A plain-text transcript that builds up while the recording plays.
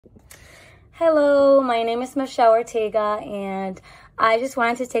Hello, my name is Michelle Ortega, and I just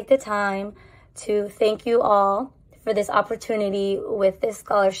wanted to take the time to thank you all for this opportunity with this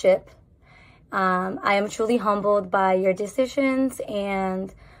scholarship. I am truly humbled by your decisions,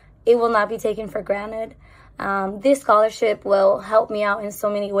 and it will not be taken for granted. This scholarship will help me out in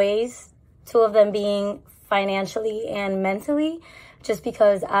so many ways, two of them being financially and mentally, just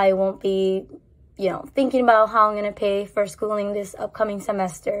because I won't be, thinking about how I'm going to pay for schooling this upcoming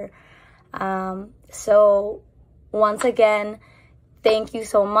semester. So once again, thank you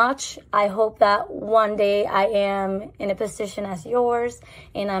so much. I hope that one day I am in a position as yours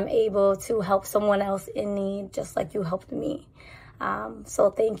and I'm able to help someone else in need just like you helped me.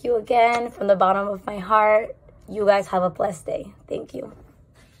 So thank you again from the bottom of my heart. You guys have a blessed day. Thank you.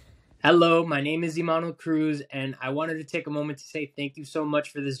 Hello, my name is Emmanuel Cruz, and I wanted to take a moment to say thank you so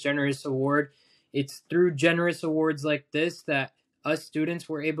much for this generous award. It's through generous awards like this that us students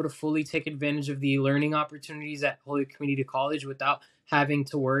were able to fully take advantage of the learning opportunities at Holyoke Community College without having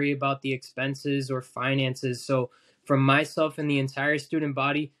to worry about the expenses or finances. So from myself and the entire student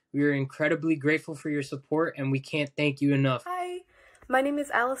body, we are incredibly grateful for your support, and we can't thank you enough. Hi, my name is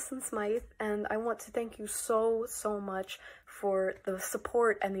Allison Smythe, and I want to thank you so much for the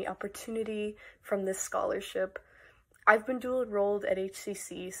support and the opportunity from this scholarship. I've been dual enrolled at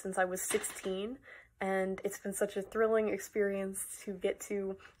HCC since I was 16, and it's been such a thrilling experience to get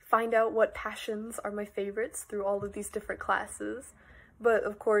to find out what passions are my favorites through all of these different classes. But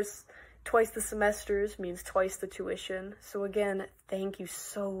of course, twice the semesters means twice the tuition. So again, thank you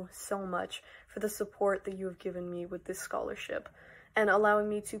so much for the support that you have given me with this scholarship and allowing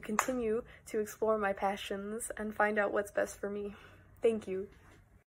me to continue to explore my passions and find out what's best for me. Thank you.